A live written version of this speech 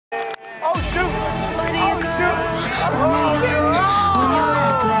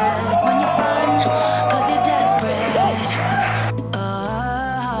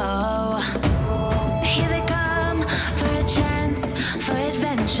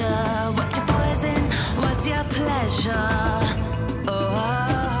pressure? What's your poison? What's your pleasure?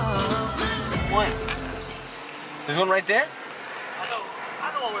 One. There's one right there? I know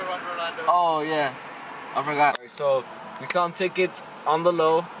where we're running, Orlando. Oh, yeah. I forgot. Right, so, we found tickets on the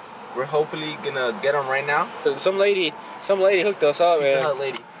low. We're hopefully gonna get them right now. Some lady hooked us up, Pizza man. Hut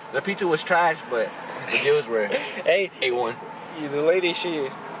lady. The pizza was trash, but the deals were Hey, A1. the lady, you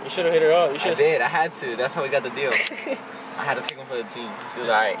should have hit her up. I did. I had to. That's how we got the deal. I had to take them for the team. She was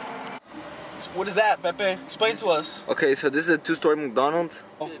alright. What is that, Pepe? Explain to us. Okay, so this is a 2-story McDonald's.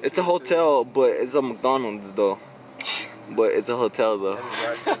 It's a hotel, but it's a McDonald's though. But it's a hotel though.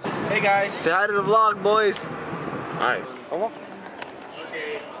 Hey guys. Say hi to the vlog, boys. Alright.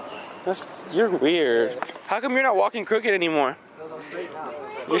 You're weird. How come you're not walking crooked anymore?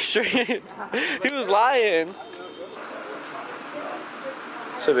 You're straight. He was lying.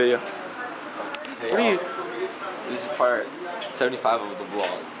 What's the video? Hey, What are you? This is part 75 of the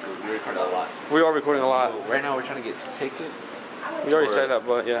vlog. We recorded a lot. We are recording a lot. So right now we're trying to get tickets. We already said that,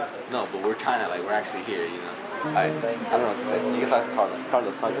 but yeah. No, but we're trying to, like, we're actually here, you know. Alright, I don't know what to say. You can talk to Carlos.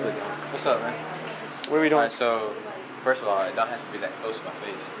 Carlos, talk to the guy. What's up, man? What are we doing? Alright, so first of all, it don't have to be that close to my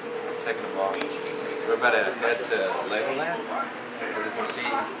face. Second of all, we're about to head to Legoland. As you can see,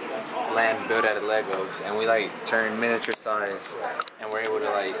 it's land built out of Legos, and we like turn miniature size, and we're able to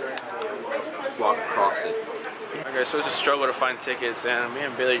like walk across it. Okay, so it's a struggle to find tickets, and me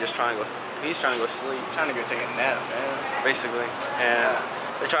and Billy just trying to go. He's trying to go sleep, Trying to go take a nap, man. basically, and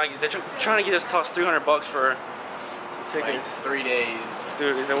they're trying to get us tossed $300 for tickets. Like 3 days.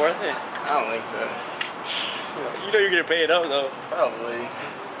 Dude, is it worth it? I don't think so. You know you're gonna pay it up though. Probably.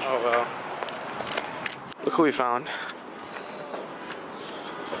 Oh well. Look who we found.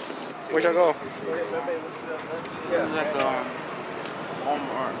 Where'd y'all go? Like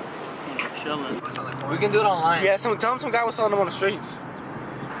Walmart. Chilling. We can do it online. Yeah, tell him some guy was selling them on the streets.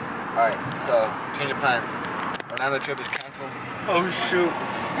 Alright, so change of plans. Orlando trip is canceled. Oh shoot.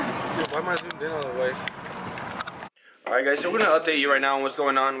 Why am I zoomed in all the way? Alright guys, so we're gonna update you right now on what's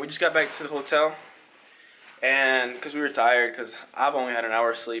going on. We just got back to the hotel. And because we were tired, because I've only had an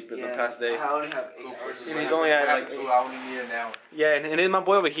hour's sleep in the past day. I only have 8 hours. And he's only had like 2 hours, we need an hour. yeah, and then my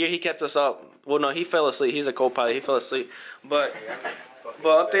boy over here, he kept us up. Well, no, he fell asleep. He's a co-pilot. He fell asleep. But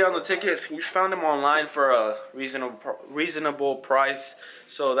update on the tickets. We found them online for a reasonable price.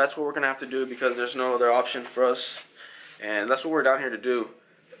 So that's what we're gonna have to do because there's no other option for us, and that's what we're down here to do.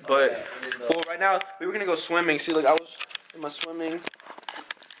 But well, right now we were gonna go swimming. See, look, I was in my swimming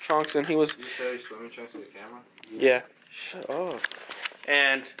trunks, and he was. You say swimming trunks to the camera? Yeah. Shut up.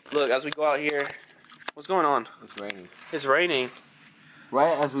 And look, as we go out here, what's going on? It's raining. It's raining.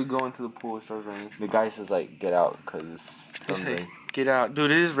 Right as we go into the pool, it starts raining. The guy says, like, get out, because it's Hey, get out.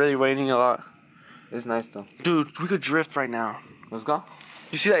 Dude, it is really raining a lot. It's nice, though. Dude, we could drift right now. Let's go.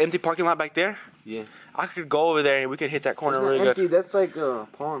 You see that empty parking lot back there? Yeah. I could go over there and we could hit that corner It's not really empty. good. That's like a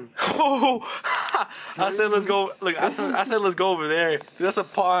pond. Oh, I said let's go. Look, I said let's go over there. That's a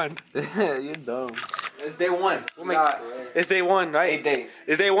pond. You're dumb. It's day one. It's day one, right? 8 days.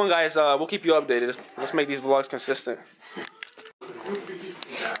 It's day one, guys. We'll keep you updated. Let's make these vlogs consistent.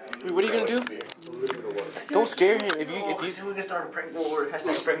 Wait, what are you gonna do? Don't scare him. If you We're gonna start a prank war.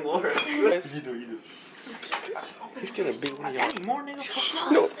 Hashtag prank war. you do. He's gonna beat one of y'all. Any more niggas?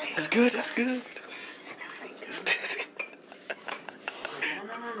 No, that's good. That's good.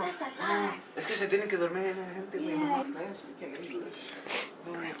 Es que se tienen que dormir la gente, güey. No speaking English.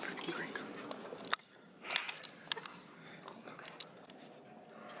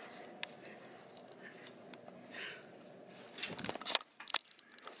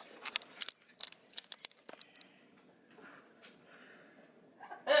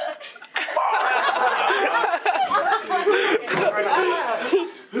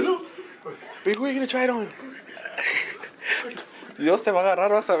 Wait, who are you gonna try it on? Dios te va a agarrar,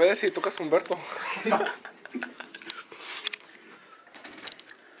 vas a ver si tocas a Humberto.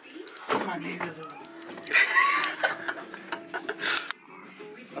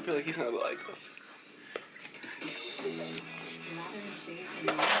 I feel like he's not like us.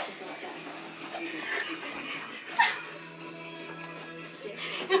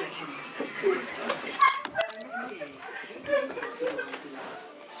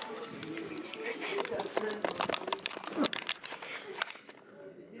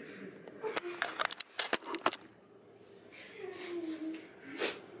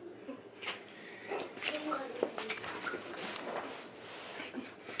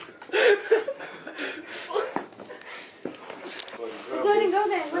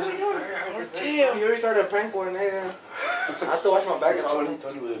 Damn, you already started a prank war, nigga. I have to wash my back and all.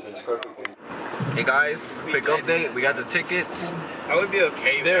 Hey guys, quick update. We got the tickets. I would be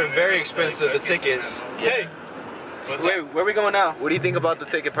okay. They're very expensive, the tickets. Hey! Wait, where are we going now? What do you think about the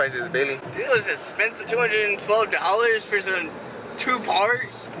ticket prices, Bailey? Dude, it was expensive. $212 for some 2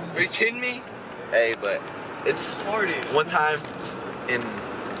 parts? Are you kidding me? Hey, but it's one time in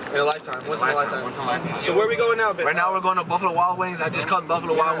In a lifetime. Once in a lifetime. Once in a lifetime. So where are we going now, babe? Right now we're going to Buffalo Wild Wings. I just called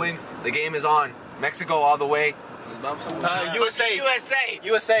Buffalo Wild Wings. The game is on. Mexico all the way. USA. USA.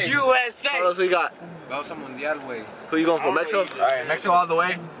 USA. USA. What else we got? Vamos a Mundial, güey. Who you going for? Mexico? Alright, Mexico all the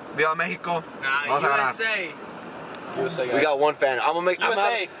way. Viva Mexico. Vamos a ganar. USA. USA, guys. We got one fan. I'm gonna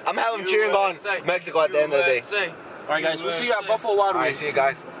have him cheering on Mexico at the end of the day. Alright, guys, we'll see you at Buffalo Wild Wings. Alright, see you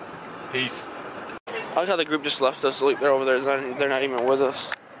guys. Peace. I like how the group just left us. Like, they're over there. They're not even with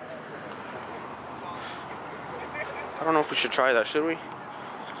us. I don't know if we should try that, should we?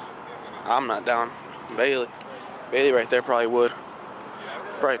 I'm not down. Bailey right there probably would.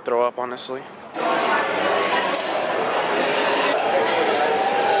 Probably throw up, honestly.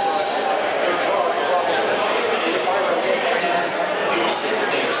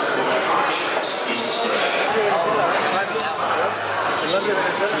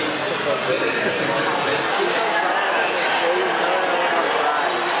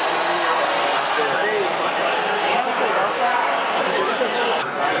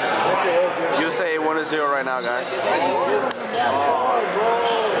 USA 1-0 right now, guys.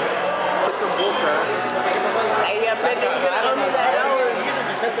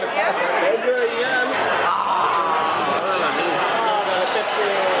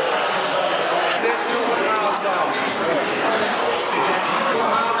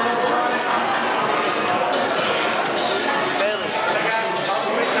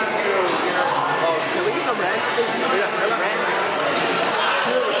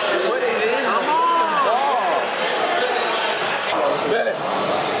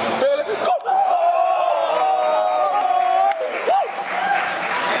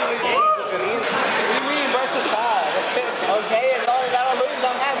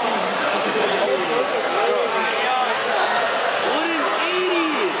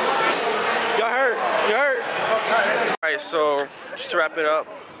 Alright, so just to wrap it up,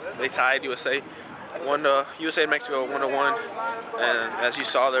 they tied USA. USA and Mexico 1-1, and as you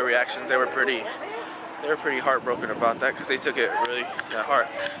saw their reactions, they were pretty heartbroken about that because they took it really at heart.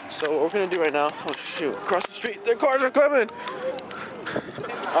 So what we're gonna do right now? Oh shoot! Across the street, their cars are coming.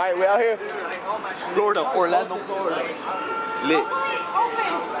 All right, we out here, Florida, Orlando, Florida. Lit.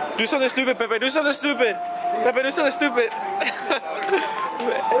 Do something stupid, Pepe. Do something stupid. Pepe, do something stupid.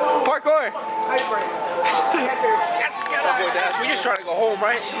 Parkour. We just trying to go home,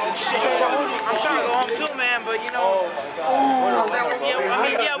 right? I'm trying to go home too, man, but you know.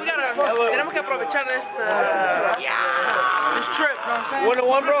 Yeah, we gotta. Tenemos que aprovechar this trip, you know what I'm saying?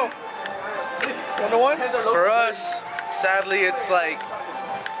 1-1, bro. 1-1? For us, sadly, it's like,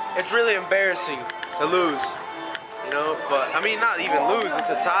 it's really embarrassing to lose, you know, but, I mean, not even lose, it's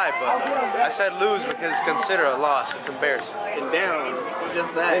a tie, but I said lose because it's considered a loss, it's embarrassing. And down,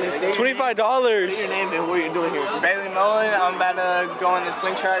 just that. $25. Your name and what you're doing here. Bailey Mullen, I'm about to go in the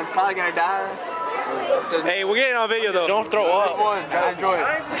slingshot, probably gonna die. So, Hey, we're getting on video though. Don't throw up. gotta enjoy it.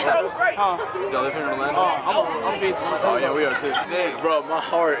 Y'all live here in Orlando? Oh, yeah, we are too. Bro, my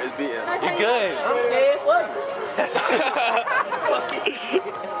heart is beating. You're good.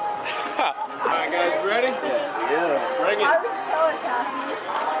 Alright guys, ready? Yeah. Bring it.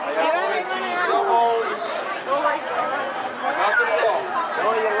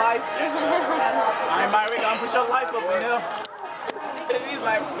 your life. Alright, Myrick, I'm gonna put your life up in here. These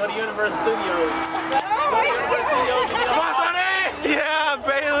like go to Universal Studios. Come on, Tony! Yeah,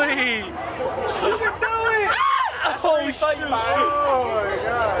 Bailey. You can do it! Oh, shoot. Oh my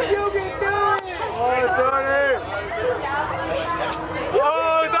God. You can do it! Oh, Tony.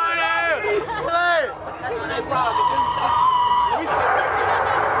 Oh, Tony. Oh,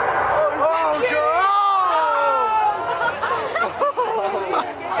 God.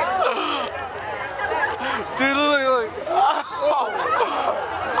 Dude, look.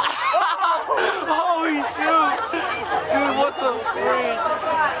 Holy shoot! Dude, what the freak?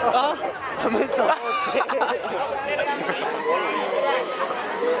 I missed the whole thing.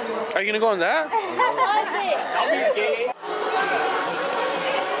 Are you gonna go on that?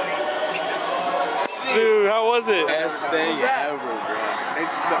 Dude, how was it? Best thing ever, bro.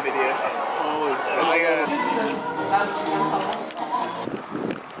 Thanks for the video.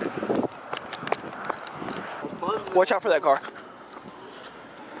 Watch out for that car.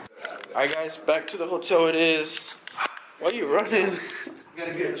 Alright guys, back to the hotel it is. Why are you running?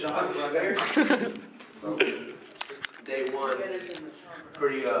 Gotta get a job, brother. Day one.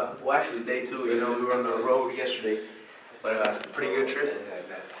 pretty, well actually day 2, you know, we were on the road yesterday, but pretty good trip.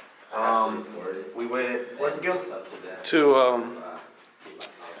 We went, where'd we go? To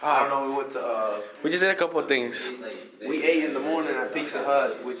I don't know, we went to, we just did a couple of things. we ate in the morning at Pizza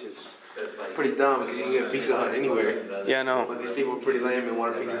Hut, which is pretty dumb because you can get Pizza Hut anywhere. Yeah, I know. But these people are pretty lame and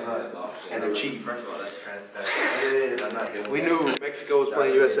want a Pizza Hut, and they're cheap. And then we knew Mexico was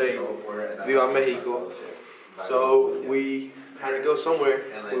playing USA, Viva Mexico. So we had to go somewhere.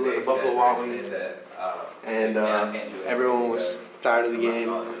 We went to Buffalo Wild Wings, and everyone was tired of the game,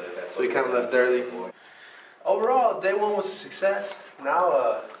 so we kind of left early. Overall, day 1 was a success.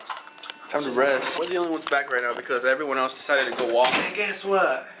 Now, Time to rest. We're the only ones back right now because everyone else decided to go walk. and guess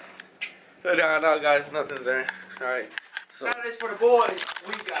what? No, guys, nothing's there. All right. So. Saturdays for the boys.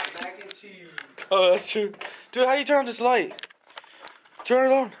 We got mac and cheese. Oh, that's true. Dude, how you turn on this light?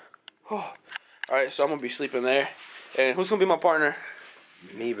 Turn it on. Oh. All right, so I'm gonna be sleeping there. And who's gonna be my partner?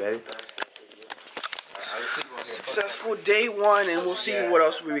 Me, baby. Successful day 1, and we'll see what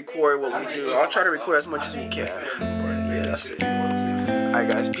else we record, what we do. I'll try to record as much as we can. But yeah, that's it. Alright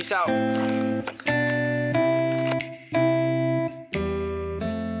guys, peace out.